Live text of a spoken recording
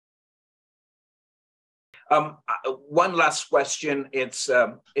One last question.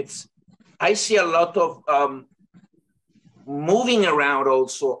 I see a lot of moving around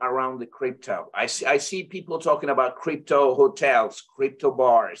also around the crypto. I see people talking about crypto hotels, crypto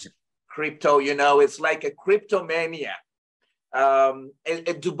bars, crypto, it's like a crypto mania. And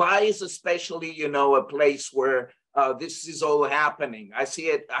Dubai is especially, a place where this is all happening. I see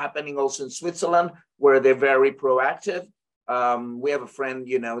it happening also in Switzerland, where they're very proactive. We have a friend,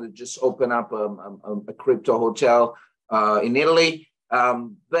 that just opened up a crypto hotel in Italy.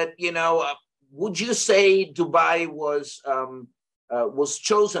 But would you say Dubai was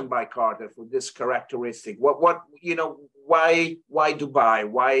chosen by Carter for this characteristic? What why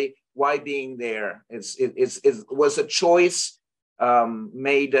Dubai? Why being there? It was a choice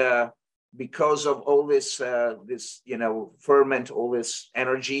made because of all this ferment, all this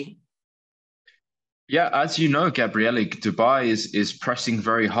energy. Yeah, as you know, Gabriele, Dubai is pressing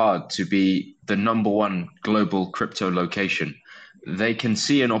very hard to be the #1 global crypto location. They can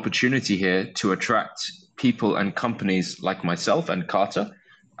see an opportunity here to attract people and companies like myself and Carter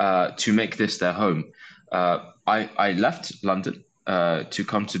to make this their home. I left London to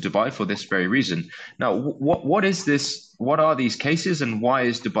come to Dubai for this very reason. Now, what is this? What are these cases, and why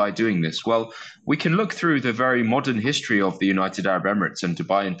is Dubai doing this? Well, we can look through the very modern history of the United Arab Emirates and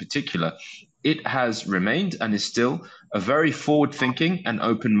Dubai in particular. It has remained and is still a very forward-thinking and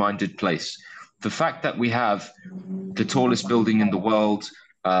open-minded place. The fact that we have the tallest building in the world,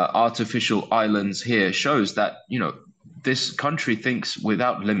 artificial islands here, shows that this country thinks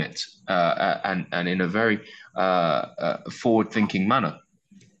without limit and in a very forward-thinking manner.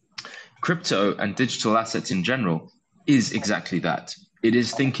 Crypto and digital assets in general is exactly that. It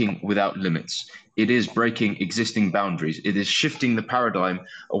is thinking without limits. It is breaking existing boundaries. It is shifting the paradigm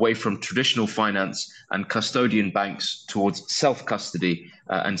away from traditional finance and custodian banks towards self-custody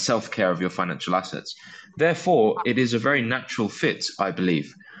and self-care of your financial assets. Therefore, it is a very natural fit, I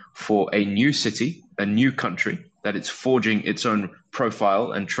believe, for a new city, a new country, that it's forging its own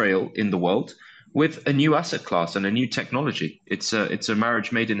profile and trail in the world with a new asset class and a new technology. It's a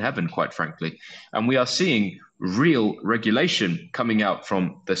marriage made in heaven, quite frankly. And we are seeing real regulation coming out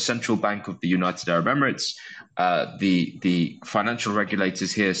from the Central Bank of the United Arab Emirates, the financial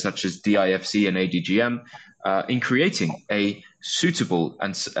regulators here, such as DIFC and ADGM, in creating a suitable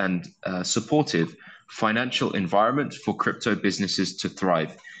and supportive financial environment for crypto businesses to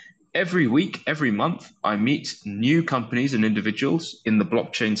thrive. Every week, every month, I meet new companies and individuals in the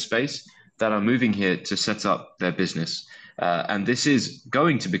blockchain space that are moving here to set up their business. And this is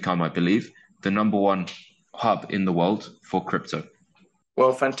going to become, I believe, the #1 hub in the world for crypto.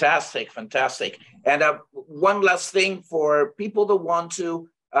 Well, fantastic. And one last thing for people that want to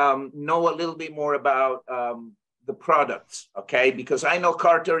know a little bit more about the products, okay? Because I know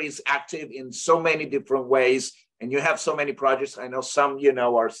Carter is active in so many different ways, and you have so many projects. I know some,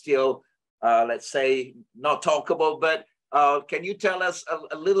 are still, let's say, not talkable, but can you tell us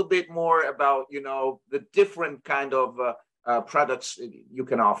a little bit more about, the different kind of products you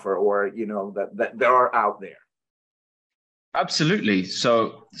can offer, or, that there are out there? Absolutely.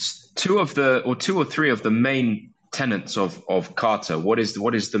 So two or three of the main tenets of Carter, what is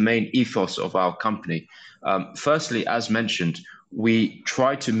the main ethos of our company? Firstly, as mentioned, we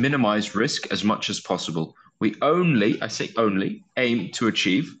try to minimize risk as much as possible. We only, I say only, aim to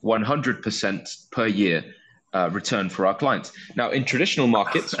achieve 100% per year return for our clients. Now, in traditional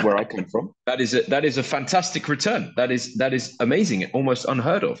markets where I come from, that is a fantastic return. That is amazing, almost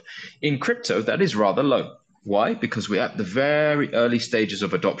unheard of. In crypto, that is rather low. Why? Because we're at the very early stages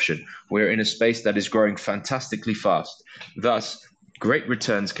of adoption. We're in a space that is growing fantastically fast. Thus, great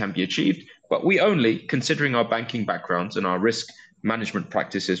returns can be achieved, but we only, considering our banking backgrounds and our risk management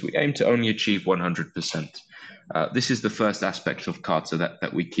practices, we aim to only achieve 100%. This is the first aspect of Carter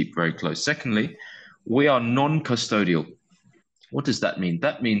that we keep very close. Secondly, we are non-custodial. What does that mean?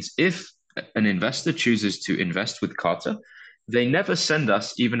 That means if an investor chooses to invest with Carter, they never send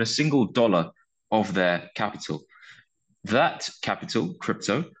us even a single dollar of their capital. That capital,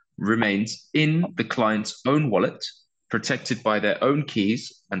 crypto, remains in the client's own wallet, protected by their own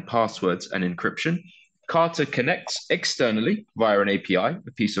keys and passwords and encryption. Carter connects externally via an API,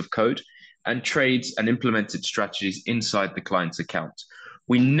 a piece of code, and trades and implemented strategies inside the client's account.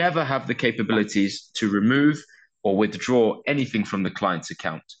 We never have the capabilities to remove or withdraw anything from the client's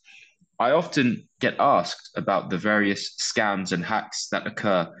account. I often get asked about the various scams and hacks that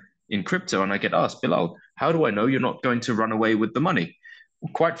occur in crypto, and I get asked, Bilal, how do I know you're not going to run away with the money?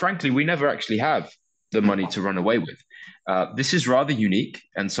 Quite frankly, we never actually have the money to run away with. This is rather unique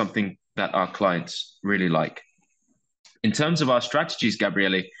and something that our clients really like. In terms of our strategies,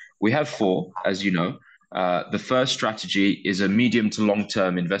 Gabriele, we have 4, as you know. The first strategy is a medium to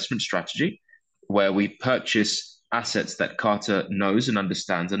long-term investment strategy where we purchase assets that Carter knows and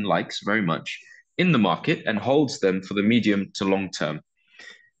understands and likes very much in the market and holds them for the medium to long term.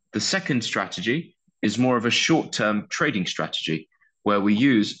 The second strategy is more of a short-term trading strategy where we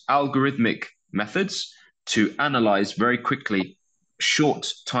use algorithmic methods to analyze very quickly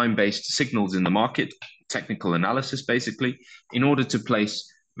short time-based signals in the market, technical analysis basically, in order to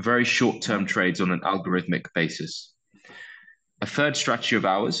place very short-term trades on an algorithmic basis. A third strategy of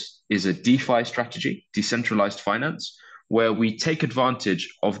ours is a DeFi strategy, decentralized finance, where we take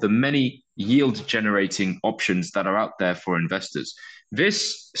advantage of the many yield-generating options that are out there for investors.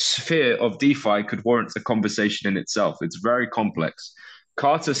 This sphere of DeFi could warrant a conversation in itself. It's very complex.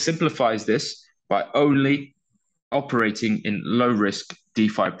 Carter simplifies this by only operating in low-risk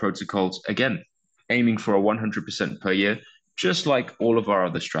DeFi protocols, again, aiming for a 100% per year, just like all of our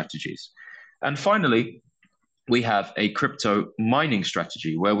other strategies. And finally, we have a crypto mining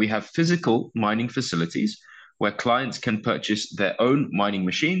strategy where we have physical mining facilities where clients can purchase their own mining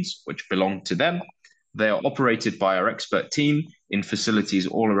machines, which belong to them. They are operated by our expert team in facilities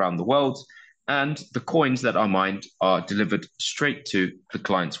all around the world, and the coins that are mined are delivered straight to the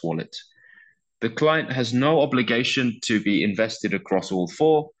client's wallet. The client has no obligation to be invested across all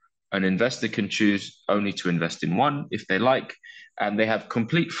four. An investor can choose only to invest in one if they like, and they have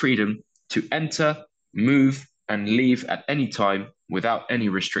complete freedom to enter, move, and leave at any time without any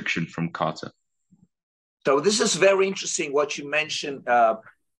restriction from Carter. So this is very interesting what you mentioned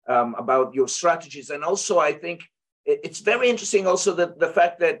about your strategies. And also, I think it's very interesting also that the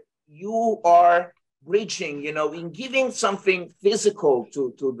fact that you are bridging, in giving something physical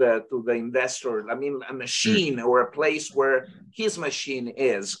to the investor. I mean, a machine or a place where his machine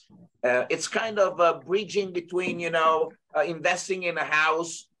is. It's kind of bridging between, investing in a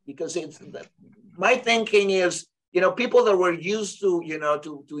house, because my thinking is, people that were used to,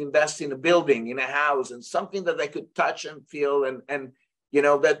 to invest in a building, in a house, and something that they could touch and feel, and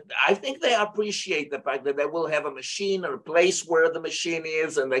that I think they appreciate the fact that they will have a machine or a place where the machine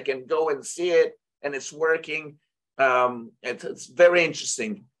is, and they can go and see it, and it's working. It's very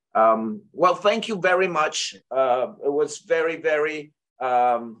interesting. Well, thank you very much. It was very, very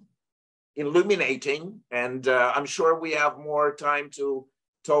illuminating, and I'm sure we have more time to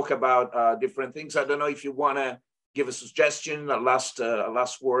talk about different things. I don't know if you want to give a suggestion, a last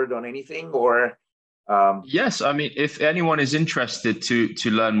word on anything, or Yes, I mean, if anyone is interested to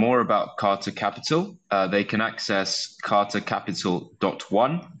learn more about Carter Capital, they can access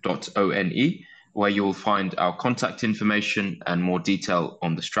cartercapital.one.one, where you will find our contact information and more detail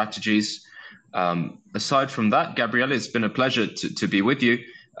on the strategies. Aside from that, Gabriele, it's been a pleasure to be with you.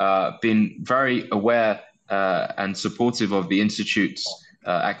 Been very aware and supportive of the Institute's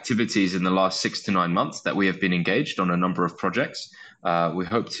activities in the last 6 to 9 months that we have been engaged on a number of projects. We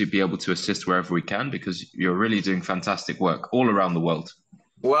hope to be able to assist wherever we can, because you're really doing fantastic work all around the world.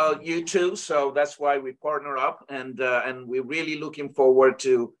 Well, you too. So that's why we partner up, and we're really looking forward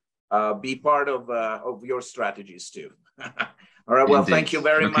to be part of your strategies too. All right. Well, Indeed. thank you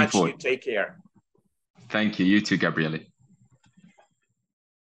very Looking much. forward. You take care. Thank you. You too, Gabriele.